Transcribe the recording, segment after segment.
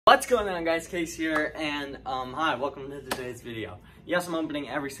What's going on, guys? Case here, and hi, welcome to today's video. Yes, I'm opening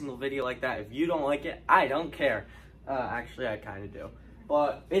every single video like that. If you don't like it, I don't care. Actually, I kind of do.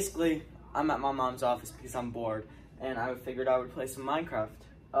 But basically, I'm at my mom's office because I'm bored, and I figured I would play some Minecraft.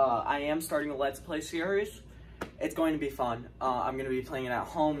 I am starting a Let's Play series. It's going to be fun. I'm going to be playing it at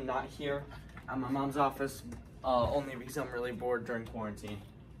home, not here at my mom's office, only because I'm really bored during quarantine.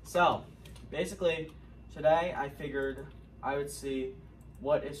 So, basically, today I figured I would see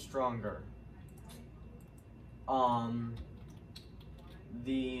what is stronger? I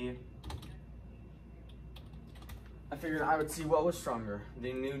figured I would see what was stronger.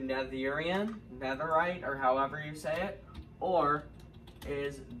 The new netherite, or however you say it, or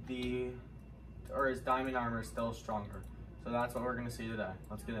is diamond armor still stronger? So that's what we're gonna see today.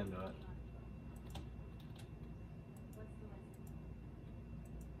 Let's get into it.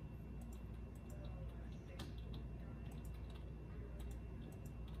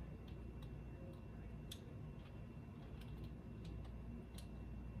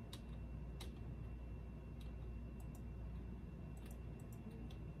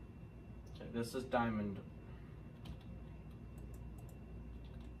 This is diamond.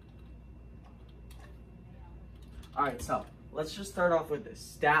 Alright, so let's just start off with this.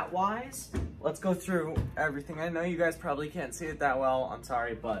 Stat-wise, let's go through everything. I know you guys probably can't see it that well. I'm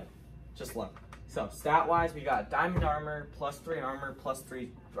sorry, but just look. So, stat-wise, we got diamond armor, +3 armor,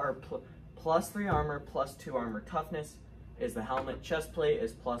 +3 armor, +2 armor toughness is the helmet. Chest plate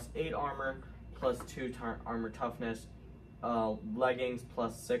is +8 armor, +2 armor toughness. Leggings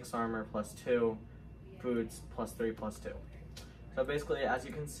 +6 armor, +2, boots +3, +2. So basically, as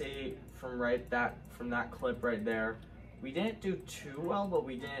you can see from that clip right there, we didn't do too well, but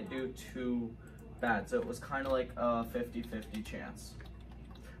we didn't do too bad. So it was kind of like a 50-50 chance.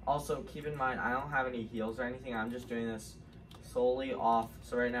 Also, keep in mind, I don't have any heals or anything. I'm just doing this solely off.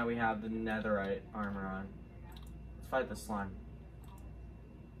 So right now we have the netherite armor on. Let's fight the slime.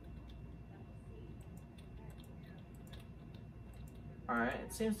 Alright,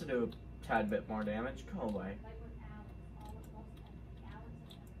 it seems to do a tad bit more damage. Go away.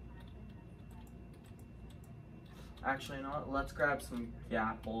 Actually, you know what? Let's grab some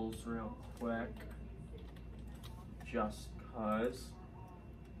apples real quick. Just cause.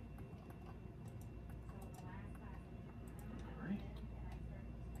 Alright.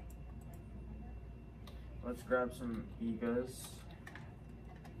 Let's grab some egas.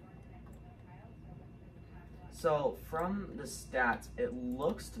 So, from the stats, it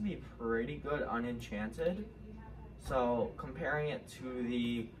looks to be pretty good unenchanted. So, comparing it to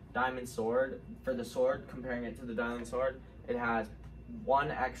the diamond sword, for the sword, comparing it to the diamond sword, it has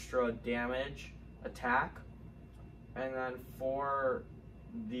 1 extra damage attack. And then for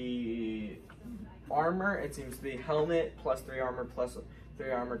the armor, it seems to be helmet, +3 armor,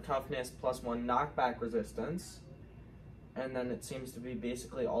 +3 armor toughness, +1 knockback resistance. And then it seems to be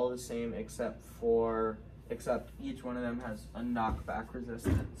basically all the same except each one of them has a knockback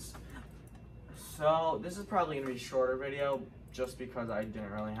resistance. So this is probably going to be a shorter video just because I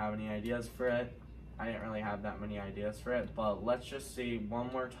didn't really have any ideas for it. I didn't really have that many ideas for it, but let's just see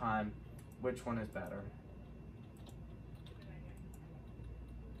one more time which one is better.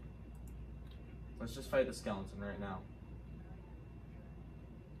 Let's just fight the skeleton right now.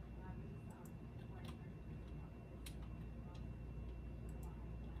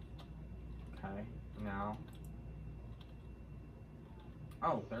 Okay, now.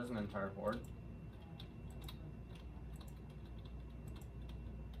 Oh, there's an entire horde.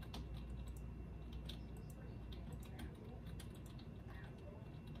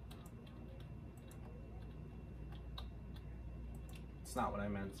 It's not what I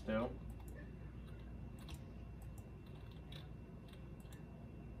meant to do.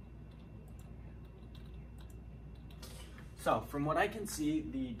 So, from what I can see,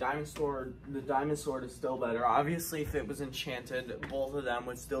 the diamond sword is still better. Obviously, if it was enchanted, both of them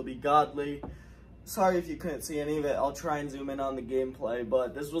would still be godly. Sorry if you couldn't see any of it. I'll try and zoom in on the gameplay,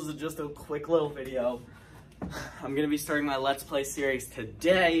 but this was just a quick little video. I'm going to be starting my Let's Play series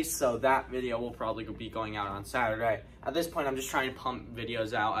today, so that video will probably be going out on Saturday. At this point, I'm just trying to pump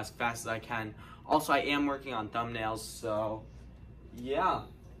videos out as fast as I can. Also, I am working on thumbnails, so yeah.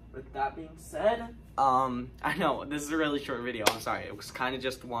 With that being said, I know this is a really short video, I'm sorry. It was kind of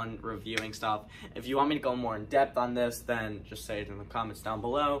just one reviewing stuff. If you want me to go more in depth on this, then just say it in the comments down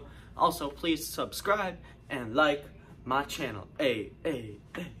below. Also, please subscribe and like my channel.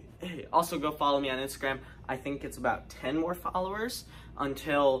 Also, go follow me on Instagram. I think it's about 10 more followers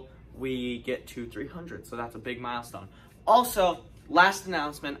until we get to 300, so that's a big milestone. Also, last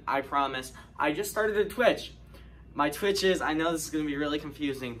announcement, I promise, I just started a Twitch. My Twitch is, I know this is going to be really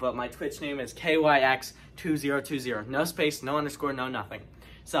confusing, but my Twitch name is KYX2020. No space, no underscore, no nothing.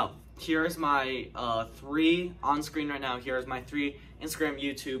 So, here's my 3 on screen right now. Here's my 3 Instagram,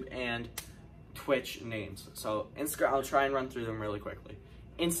 YouTube, and Twitch names. So, Instagram, I'll try and run through them really quickly.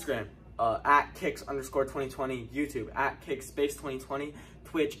 Instagram, at Kix_2020. YouTube, at Kix_2020.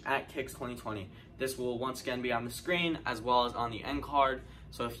 Twitch, at Kix2020. This will once again be on the screen as well as on the end card.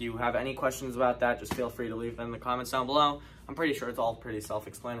 So if you have any questions about that, just feel free to leave them in the comments down below. I'm pretty sure it's all pretty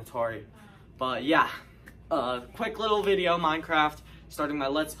self-explanatory. But yeah, quick little video, Minecraft, starting my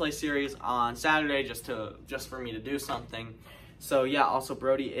Let's Play series on Saturday just for me to do something. So yeah, also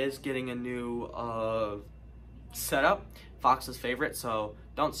Brody is getting a new setup, Fox's favorite, so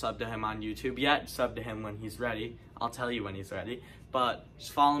don't sub to him on YouTube yet. Sub to him when he's ready. I'll tell you when he's ready. But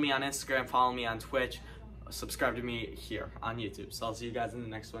just follow me on Instagram, follow me on Twitch, subscribe to me here on YouTube. So I'll see you guys in the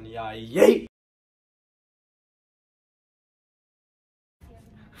next one. Yeah, yay!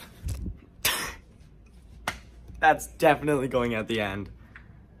 That's definitely going at the end.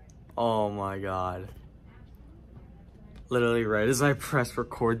 Oh my god. Literally right as I pressed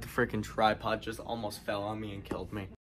record, the freaking tripod just almost fell on me and killed me.